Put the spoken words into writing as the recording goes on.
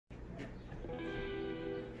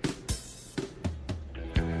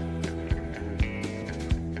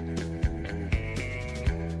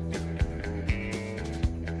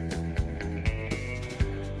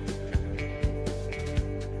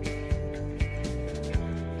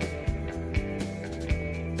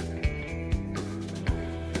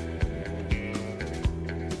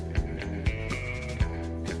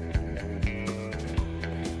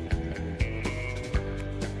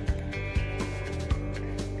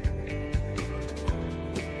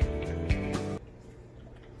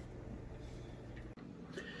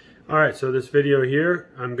Alright, so this video here,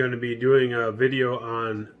 I'm going to be doing a video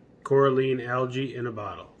on coralline algae in a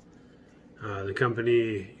bottle. The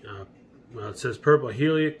company, well, it says purple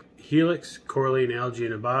HELIX coralline algae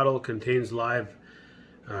in a bottle, contains live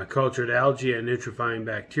cultured algae and nitrifying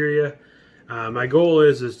bacteria. My goal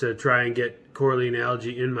is to try and get coralline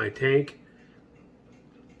algae in my tank.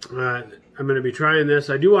 I'm going to be trying this.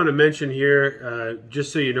 I do want to mention here,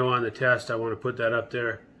 just so you know on the test, I want to put that up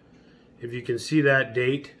there. If you can see that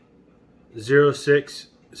date,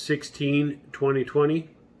 06/16/2020.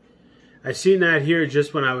 I seen that here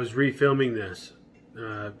just when I was refilming this.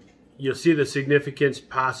 You'll see the significance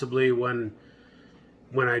possibly when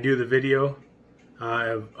I do the video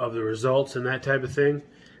of the results and that type of thing.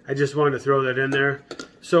 I just wanted to throw that in there.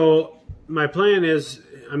 So my plan is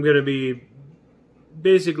I'm going to be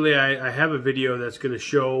basically I have a video that's going to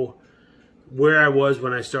show where I was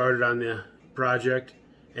when I started on the project,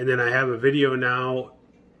 and then I have a video now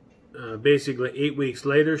basically 8 weeks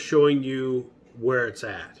later showing you where it's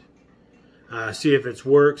at. See if it's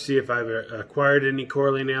worked, see if I've acquired any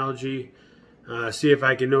coralline algae, see if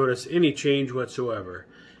I can notice any change whatsoever.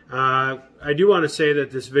 I do want to say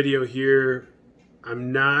that this video here,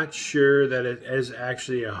 I'm not sure that it is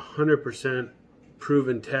actually 100%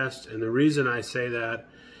 proven test, and the reason I say that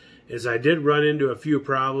is I did run into a few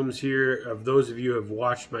problems here. Of those of you who have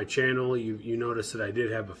watched my channel, you notice that I did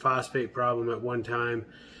have a phosphate problem at one time.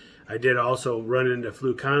 I did also run into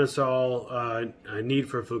fluconazole, a need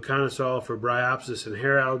for fluconazole for bryopsis and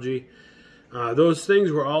hair algae. Those things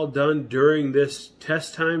were all done during this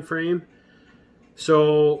test time frame,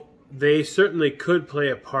 so they certainly could play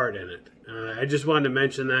a part in it. I just wanted to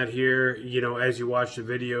mention that here, you know, as you watch the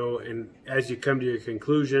video and as you come to your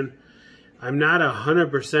conclusion. I'm not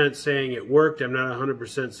 100% saying it worked. I'm not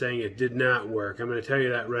 100% saying it did not work. I'm going to tell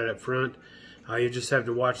you that right up front. You just have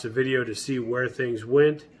to watch the video to see where things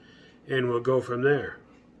went, and we'll go from there.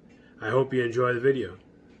 I hope you enjoy the video.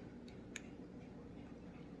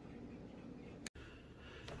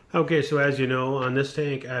 Okay, so as you know, on this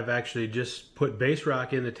tank, I've actually just put base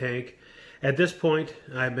rock in the tank. At this point,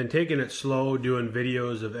 I've been taking it slow, doing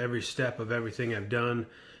videos of every step of everything I've done,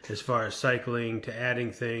 as far as cycling to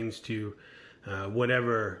adding things to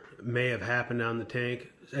whatever may have happened on the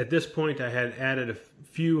tank. At this point, I had added a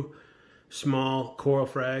few small coral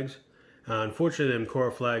frags. Unfortunately, them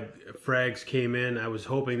coral frags came in. I was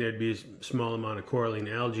hoping there'd be a small amount of coralline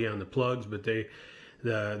algae on the plugs, but there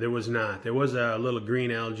was not. There was a little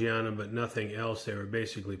green algae on them, but nothing else. They were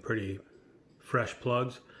basically pretty fresh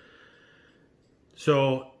plugs.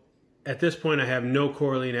 So at this point, I have no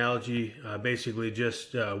coralline algae, basically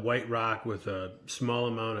just white rock with a small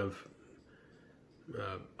amount of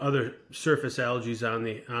other surface algae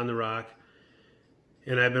on the rock.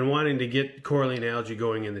 And I've been wanting to get coralline algae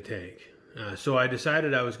going in the tank. So I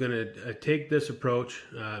decided I was going to take this approach,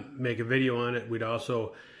 make a video on it. We'd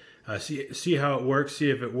also see how it works, see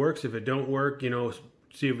if it works. If it don't work, you know,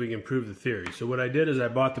 see if we can prove the theory. So what I did is I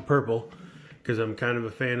bought the purple, because I'm kind of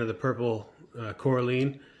a fan of the purple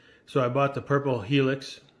coralline. So I bought the purple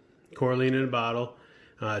HELIX coralline in a bottle.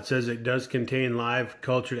 It says it does contain live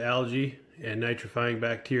cultured algae and nitrifying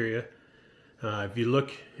bacteria. If you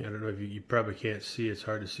look, I don't know if you probably can't see, it's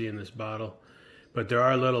hard to see in this bottle, but there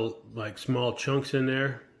are little like small chunks in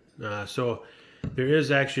there. So there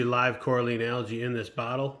is actually live coralline algae in this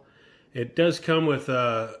bottle. It does come with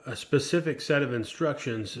a specific set of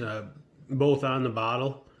instructions, both on the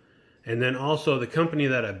bottle, and then also the company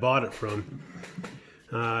that I bought it from.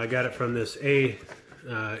 I got it from this ARC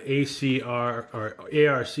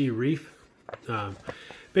Reef.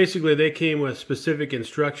 Basically, they came with specific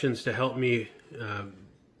instructions to help me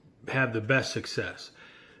have the best success.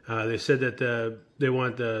 They said that they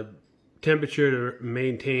want the temperature to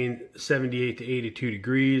maintain 78 to 82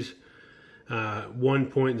 degrees,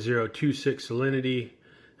 1.026 salinity,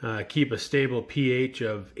 keep a stable pH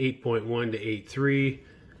of 8.1 to 8.3.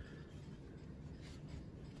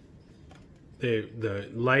 The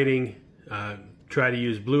lighting, try to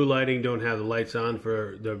use blue lighting. Don't have the lights on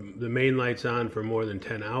for the main lights on for more than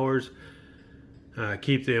 10 hours.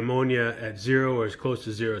 Keep the ammonia at 0 or as close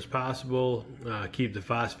to 0 as possible. Keep the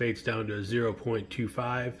phosphates down to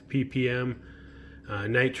 0.25 ppm.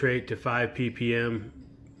 Nitrate to 5 ppm.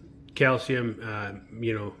 Calcium,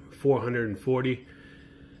 440.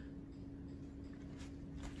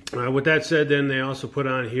 With that said, then they also put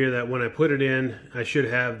on here that when I put it in, I should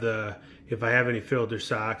have if I have any filter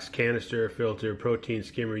socks, canister filter, protein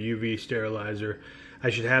skimmer, UV sterilizer, I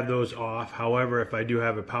should have those off. However, if I do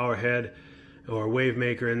have a power head or a wave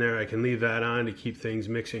maker in there, I can leave that on to keep things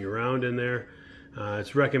mixing around in there.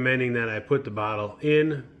 It's recommending that I put the bottle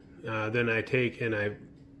in, then I take and I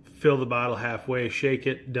fill the bottle halfway, shake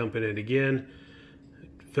it, dump it in again.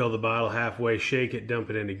 Fill the bottle halfway, shake it,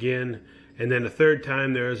 dump it in again. And then a third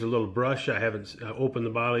time there is a little brush. I haven't opened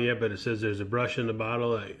the bottle yet, but it says there's a brush in the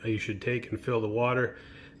bottle you should take and fill the water.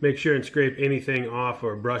 Make sure and scrape anything off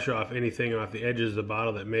or brush off anything off the edges of the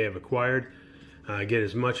bottle that may have acquired. Get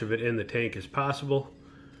as much of it in the tank as possible.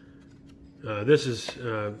 This is,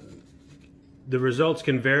 the results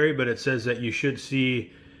can vary, but it says that you should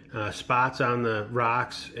see spots on the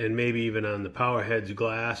rocks and maybe even on the power head's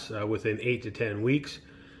glass within 8 to 10 weeks.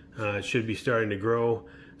 It should be starting to grow.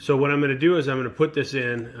 So what I'm going to do is I'm going to put this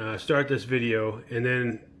in, start this video, and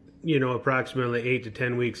then, you know, approximately 8 to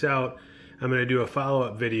 10 weeks out, I'm going to do a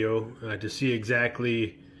follow-up video to see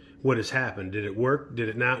exactly what has happened. Did it work? Did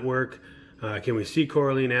it not work? Can we see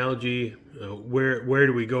coralline algae? Where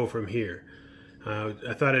do we go from here?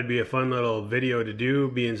 I thought it'd be a fun little video to do,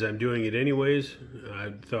 being as I'm doing it anyways.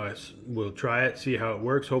 I thought we'll try it, see how it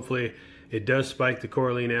works. Hopefully it does spike the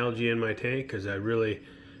coralline algae in my tank, because I really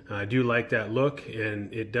do like that look,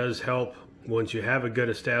 and it does help. Once you have a good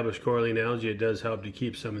established coralline algae, it does help to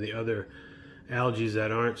keep some of the other algae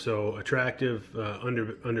that aren't so attractive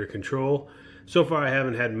under control. So far I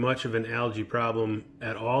haven't had much of an algae problem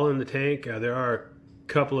at all in the tank. There are a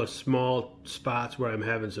couple of small spots where I'm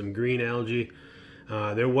having some green algae.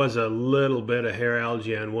 There was a little bit of hair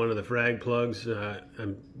algae on one of the frag plugs.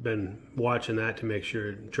 I've been watching that to make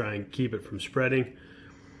sure, try and keep it from spreading.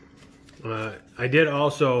 I did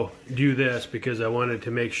also do this because I wanted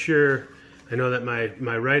to make sure. I know that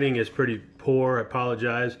my writing is pretty poor, I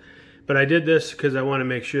apologize. But I did this because I want to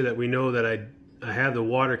make sure that we know that I have the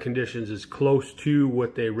water conditions as close to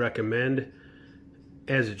what they recommend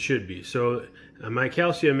as it should be. So my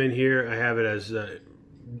calcium in here, I have it as,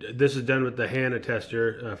 this is done with the HANA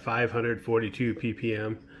tester, 542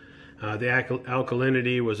 ppm. The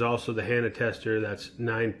alkalinity was also the HANA tester, that's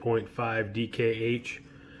 9.5 DKH.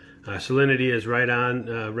 Salinity is right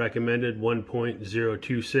on recommended,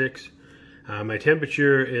 1.026. My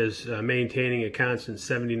temperature is maintaining a constant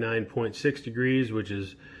 79.6 degrees, which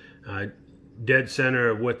is dead center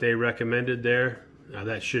of what they recommended there.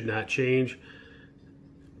 That should not change.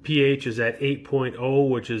 pH is at 8.0,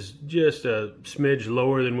 which is just a smidge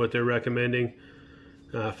lower than what they're recommending.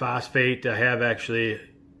 Phosphate, I have actually,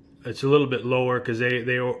 it's a little bit lower because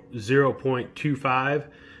they are 0.25.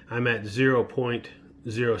 I'm at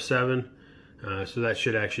 0.07, so that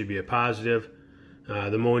should actually be a positive.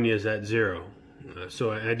 The ammonia is at 0.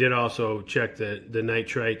 So I did also check the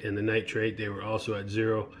nitrite and the nitrate. They were also at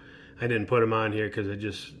 0. I didn't put them on here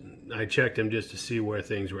because I checked them just to see where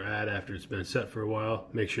things were at after it's been set for a while.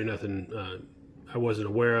 Make sure nothing I wasn't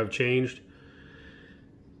aware of changed.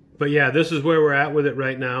 But yeah, this is where we're at with it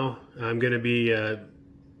right now. I'm going to be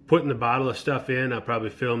putting the bottle of stuff in. I'll probably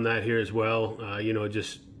film that here as well. You know,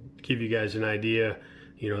 just give you guys an idea,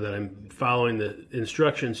 you know, that I'm following the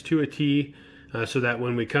instructions to a T. So that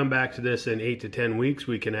when we come back to this in 8 to 10 weeks,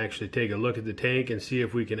 we can actually take a look at the tank and see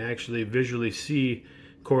if we can actually visually see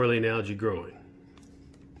coralline algae growing.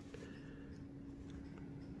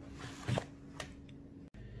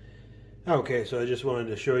 Okay, so I just wanted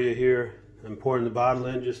to show you here. I'm pouring the bottle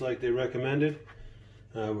in just like they recommended.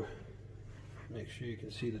 Make sure you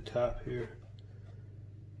can see the top here.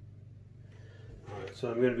 Alright, so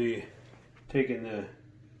I'm going to be taking the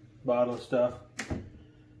bottle of stuff.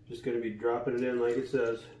 Just going to be dropping it in like it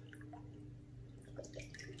says.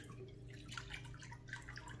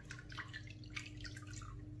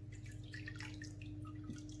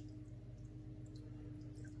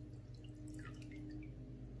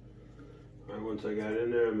 Alright, once I got it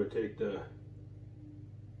in there, I'm going to take the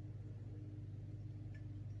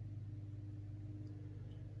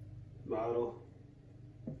bottle.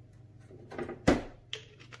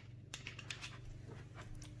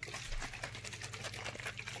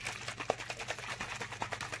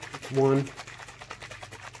 One.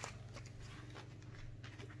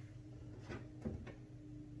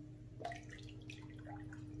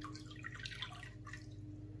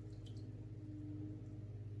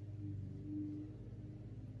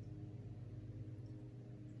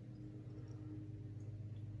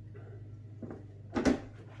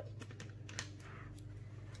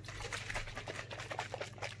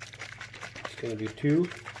 It's going to be 2.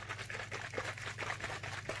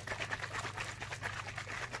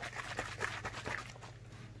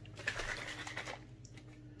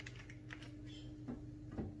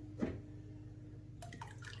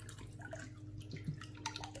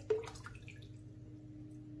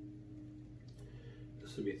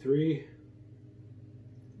 This will be 3.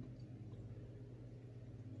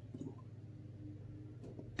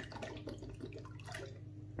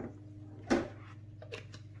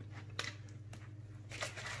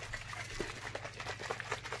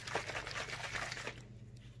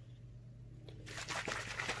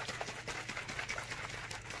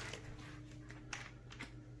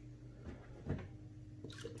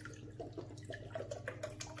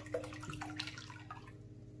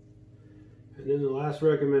 And then the last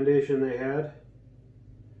recommendation they had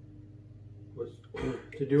was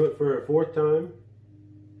to do it for a fourth time.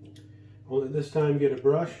 Only this time get a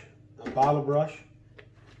brush, a bottle brush,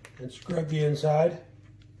 and scrub the inside.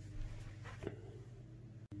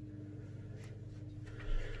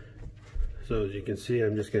 So as you can see,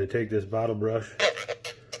 I'm just going to take this bottle brush,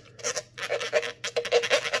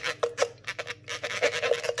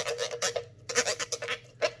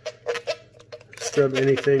 scrub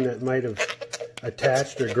anything that might have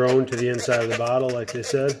attached or grown to the inside of the bottle, like they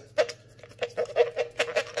said.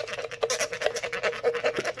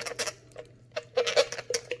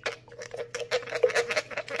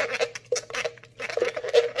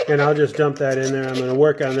 And I'll just dump that in there. I'm going to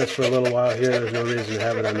work on this for a little while here. There's no reason to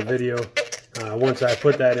have it on the video. Once I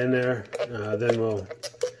put that in there, then we'll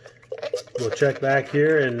check back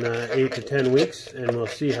here in 8 to 10 weeks, and we'll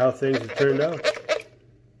see how things have turned out.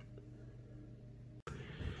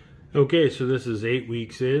 Okay, so this is 8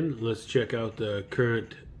 weeks in. Let's check out the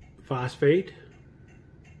current phosphate.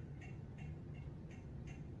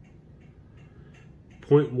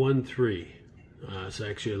 0.13. It's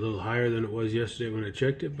actually a little higher than it was yesterday when I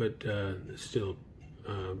checked it, but it's still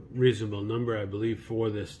a reasonable number, I believe, for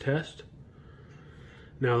this test.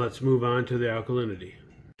 Now let's move on to the alkalinity.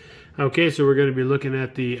 Okay, so we're going to be looking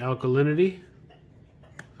at the alkalinity.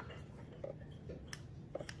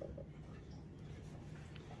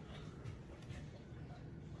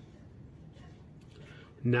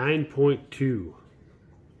 .2.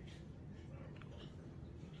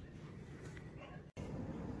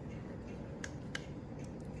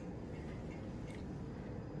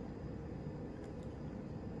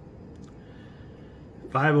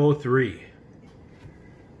 .503.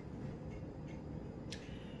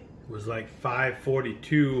 It was like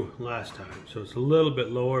 542 last time, so it's a little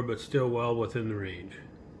bit lower, but still well within the range.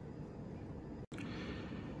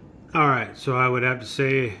 Alright, so I would have to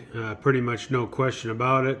say pretty much no question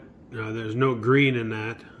about it. There's no green in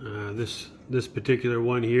that. This particular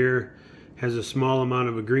one here has a small amount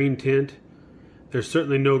of a green tint. There's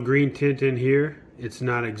certainly no green tint in here. It's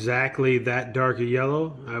not exactly that dark a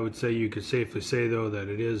yellow. I would say you could safely say though that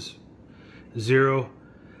it is 0.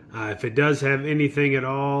 If it does have anything at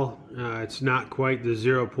all, it's not quite the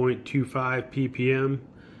 0.25 ppm.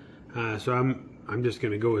 So I'm just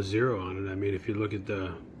going to go with 0 on it. I mean, if you look at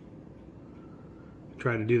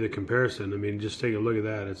try to do the comparison, I mean, just take a look at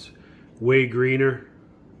that. It's way greener,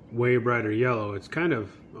 way brighter yellow. It's kind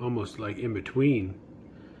of almost like in between.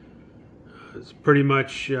 It's pretty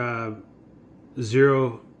much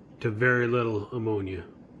 0 to very little ammonia.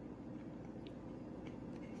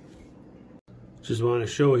 Just want to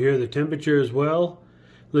show here the temperature as well.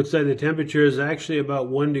 Looks like the temperature is actually about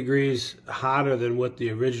 1 degree hotter than what the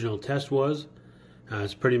original test was.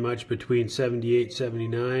 It's pretty much between 78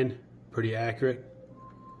 79, pretty accurate.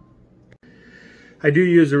 I do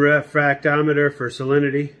use a refractometer for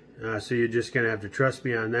salinity, so you're just going to have to trust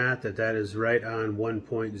me on that is right on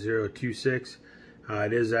 1.026.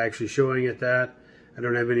 It is actually showing at that. I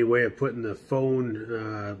don't have any way of putting the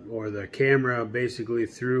phone or the camera basically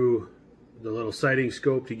through the little sighting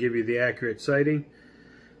scope to give you the accurate sighting,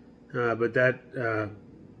 but that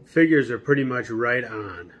figures are pretty much right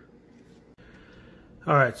on.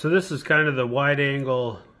 Alright, so this is kind of the wide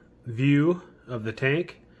angle view of the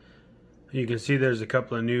tank. You can see there's a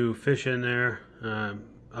couple of new fish in there.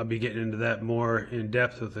 I'll be getting into that more in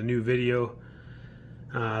depth with a new video.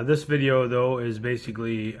 This video though is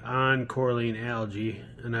basically on coralline algae,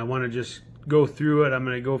 and I want to just go through it. I'm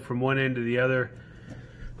going to go from one end to the other.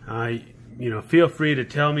 You know, feel free to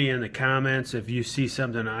tell me in the comments if you see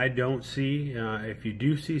something I don't see. If you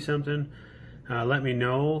do see something, let me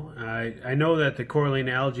know. I know that the coralline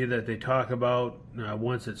algae that they talk about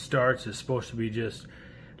once it starts is supposed to be just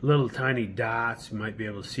little tiny dots. You might be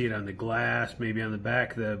able to see it on the glass, maybe on the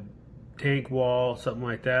back of the tank wall, something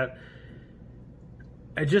like that.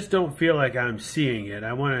 I just don't feel like I'm seeing it.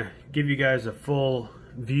 I want to give you guys a full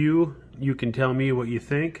view. You can tell me what you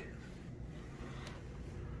think.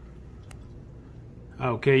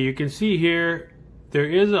 Okay, you can see here there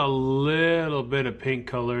is a little bit of pink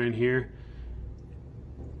color in here.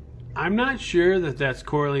 I'm not sure that that's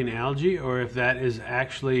coralline algae or if that is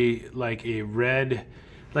actually like a red.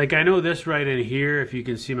 Like, I know this right in here, if you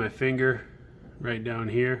can see my finger right down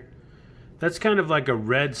here, that's kind of like a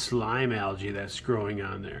red slime algae that's growing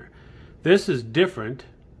on there. This is different.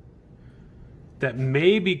 That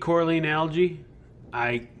may be coralline algae.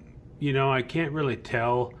 I can't really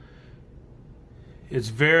tell. It's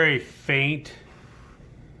very faint.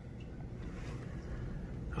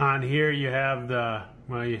 On here you have the,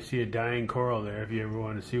 well, you see a dying coral there if you ever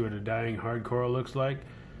want to see what a dying hard coral looks like.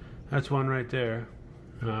 That's one right there.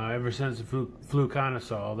 Ever since the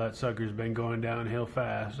fluconazole, that sucker's been going downhill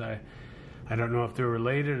fast. I don't know if they're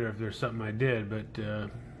related or if there's something I did, but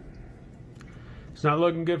it's not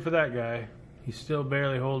looking good for that guy. He's still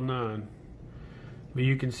barely holding on. But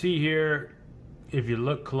you can see here, if you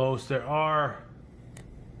look close, there are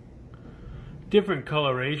different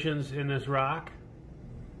colorations in this rock.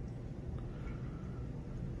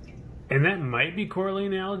 And that might be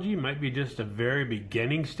coralline algae, might be just the very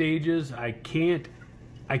beginning stages. I can't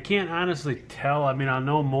honestly tell. I mean, I'll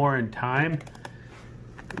know more in time.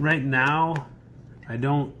 Right now, I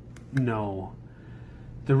don't know.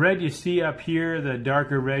 The red you see up here, the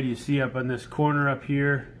darker red you see up on this corner up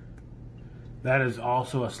here, that is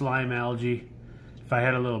also a slime algae. If I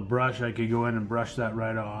had a little brush, I could go in and brush that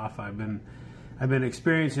right off. I've been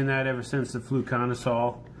experiencing that ever since the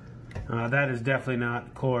fluconazole. That is definitely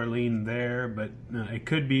not coralline there, but it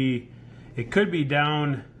could be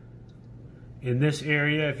down in this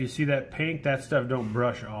area. If you see that pink, that stuff don't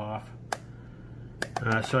brush off.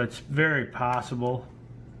 So it's very possible.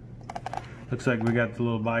 Looks like we got the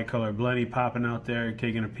little bicolor blenny popping out there,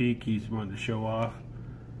 taking a peek. He's wanting to show off.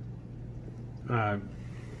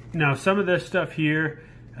 Now some of this stuff here,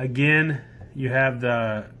 again, you have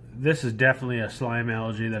this is definitely a slime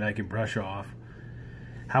algae that I could brush off.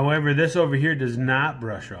 However, this over here does not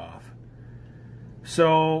brush off.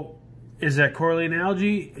 So, is that coralline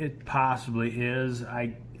algae? It possibly is.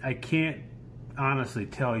 I can't honestly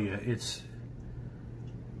tell you. It's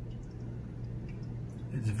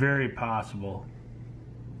very possible.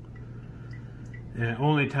 And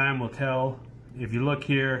only time will tell. If you look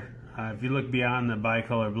here, if you look beyond the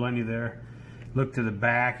bicolor blenny there, look to the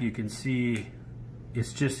back, you can see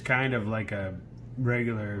it's just kind of like a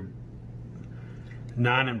regular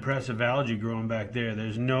non-impressive algae growing back there.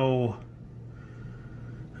 There's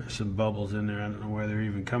some bubbles in there. I don't know where they're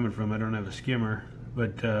even coming from. I don't have a skimmer,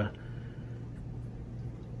 but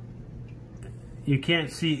you can't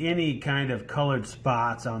see any kind of colored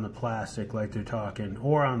spots on the plastic like they're talking,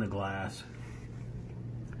 or on the glass.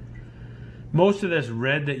 Most of this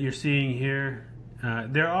red that you're seeing here,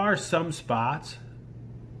 there are some spots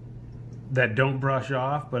that don't brush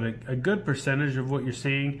off, but a good percentage of what you're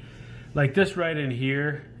seeing, like this right in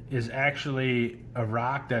here, is actually a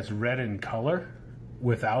rock that's red in color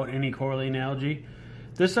without any coralline algae.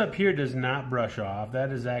 This up here does not brush off.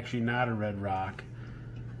 That is actually not a red rock.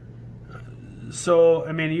 So,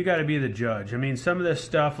 I mean, you got to be the judge. I mean, some of this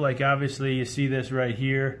stuff, like obviously you see this right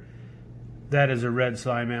here, that is a red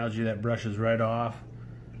slime algae that brushes right off.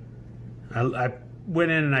 I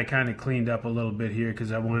went in and I kind of cleaned up a little bit here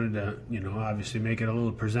because I wanted to, you know, obviously make it a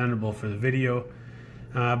little presentable for the video.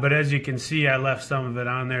 But as you can see, I left some of it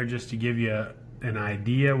on there just to give you an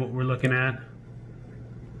idea what we're looking at.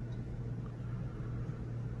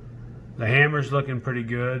 The hammer's looking pretty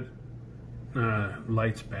good.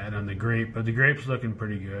 Light's bad on the grape, but the grape's looking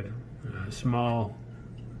pretty good. Small.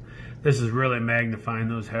 This is really magnifying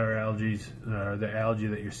those hair algae. The algae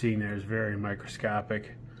that you're seeing there is very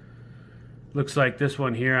microscopic. Looks like this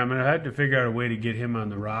one here, I'm going to have to figure out a way to get him on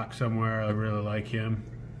the rock somewhere. I really like him.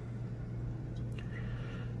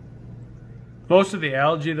 Most of the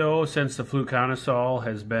algae, though, since the fluconazole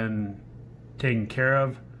has been taken care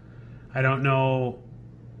of, I don't know,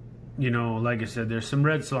 you know, like I said, there's some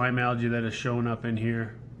red slime algae that has shown up in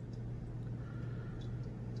here.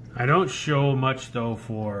 I don't show much, though,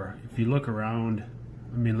 for, if you look around,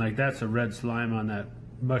 I mean, like that's a red slime on that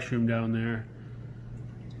mushroom down there.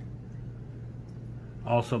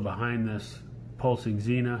 Also behind this pulsing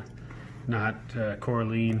xena, not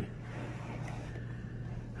coralline.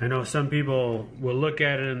 I know some people will look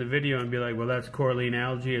at it in the video and be like, well, that's coralline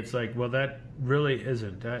algae. It's like, well, that really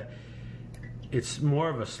isn't. It's more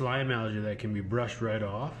of a slime algae that can be brushed right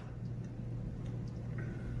off.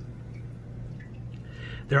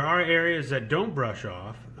 There are areas that don't brush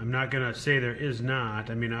off. I'm not going to say there is not.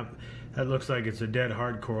 I mean, that looks like it's a dead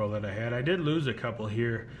hard coral that I had. I did lose a couple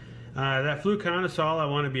here. That fluconazole, I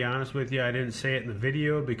want to be honest with you, I didn't say it in the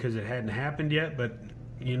video because it hadn't happened yet, but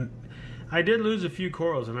I did lose a few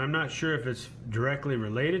corals, and I'm not sure if it's directly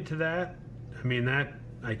related to that. I mean, that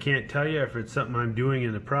I can't tell you if it's something I'm doing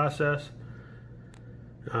in the process.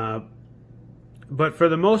 But for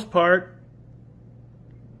the most part,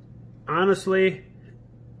 honestly,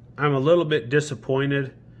 I'm a little bit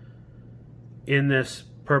disappointed in this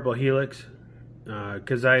purple helix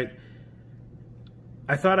because I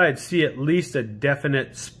thought I'd see at least a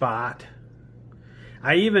definite spot.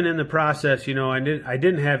 I even in the process, you know, I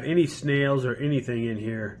didn't have any snails or anything in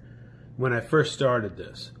here when I first started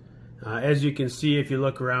this. As you can see, if you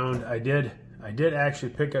look around, I did actually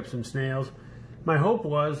pick up some snails. My hope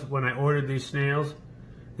was when I ordered these snails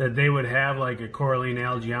that they would have like a coralline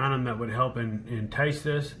algae on them that would help entice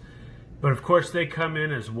this. But of course they come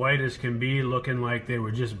in as white as can be, looking like they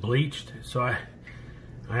were just bleached. So I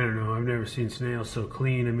don't know, I've never seen snails so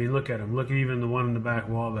clean. I mean, look at them. Look at even the one in the back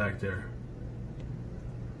wall back there.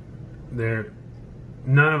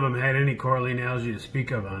 None of them had any coralline algae to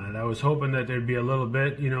speak of on it. I was hoping that there'd be a little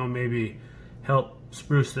bit, you know, maybe help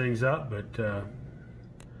spruce things up, but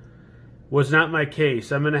was not my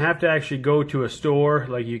case. I'm going to have to actually go to a store.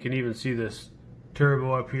 Like, you can even see this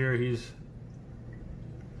turbo up here. He's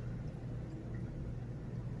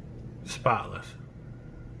spotless.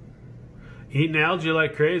 Eating algae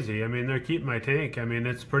like crazy. I mean, they're keeping my tank. I mean,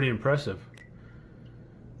 it's pretty impressive.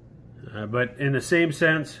 But in the same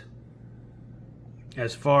sense,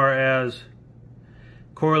 as far as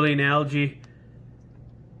coralline algae,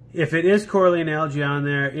 if it is coralline algae on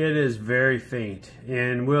there, it is very faint,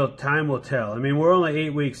 and time will tell. I mean, we're only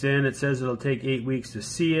 8 weeks in. It says it'll take 8 weeks to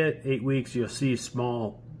see it. 8 weeks, you'll see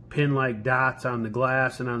small pin-like dots on the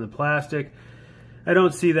glass and on the plastic. I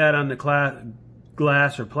don't see that on the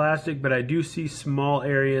glass or plastic, but I do see small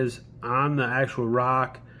areas on the actual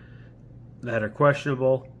rock that are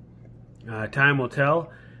questionable. Time will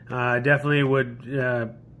tell. Definitely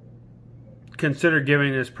would consider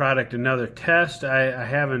giving this product another test. I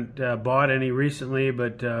haven't bought any recently,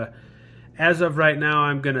 but as of right now,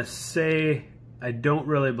 I'm going to say I don't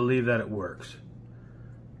really believe that it works.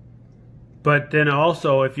 But then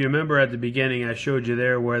also, if you remember at the beginning, I showed you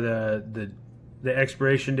there where the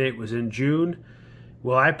expiration date was in June.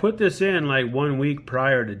 Well, I put this in like 1 week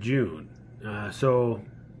prior to June. So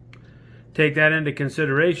take that into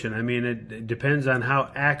consideration. I mean, it depends on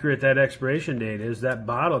how accurate that expiration date is. That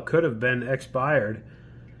bottle could have been expired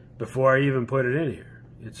before I even put it in here.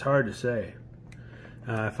 It's hard to say.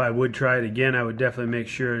 If I would try it again, I would definitely make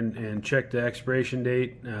sure and check the expiration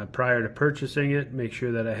date prior to purchasing it. Make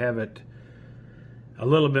sure that I have it a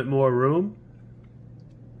little bit more room.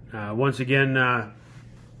 Once again,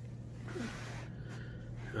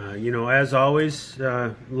 you know, as always,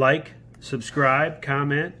 like, subscribe,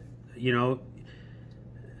 comment. You know,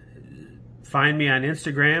 find me on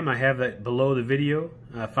Instagram. I have that below the video.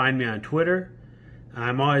 Find me on Twitter.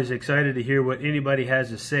 I'm always excited to hear what anybody has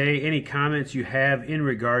to say. Any comments you have in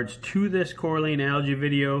regards to this coralline algae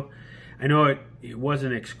video. I know it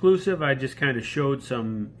wasn't exclusive. I just kind of showed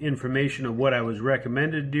some information of what I was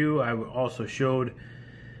recommended to do. I also showed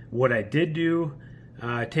what I did do.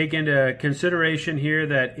 Take into consideration here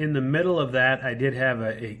that in the middle of that, I did have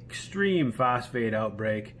an extreme phosphate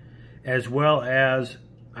outbreak, as well as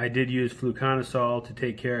I did use fluconazole to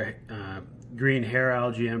take care of green hair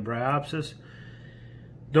algae and bryopsis.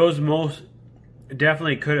 Those most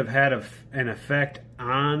definitely could have had an effect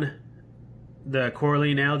on the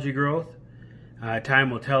coralline algae growth. Time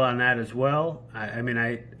will tell on that as well. I mean,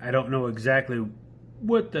 I don't know exactly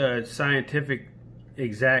what the scientific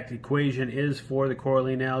exact equation is for the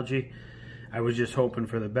coralline algae. I was just hoping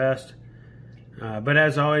for the best. But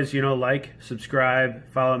as always, you know, like, subscribe,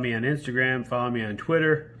 follow me on Instagram, follow me on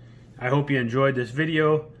Twitter. I hope you enjoyed this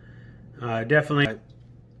video. Definitely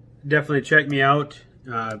check me out.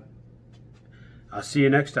 I'll see you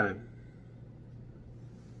next time.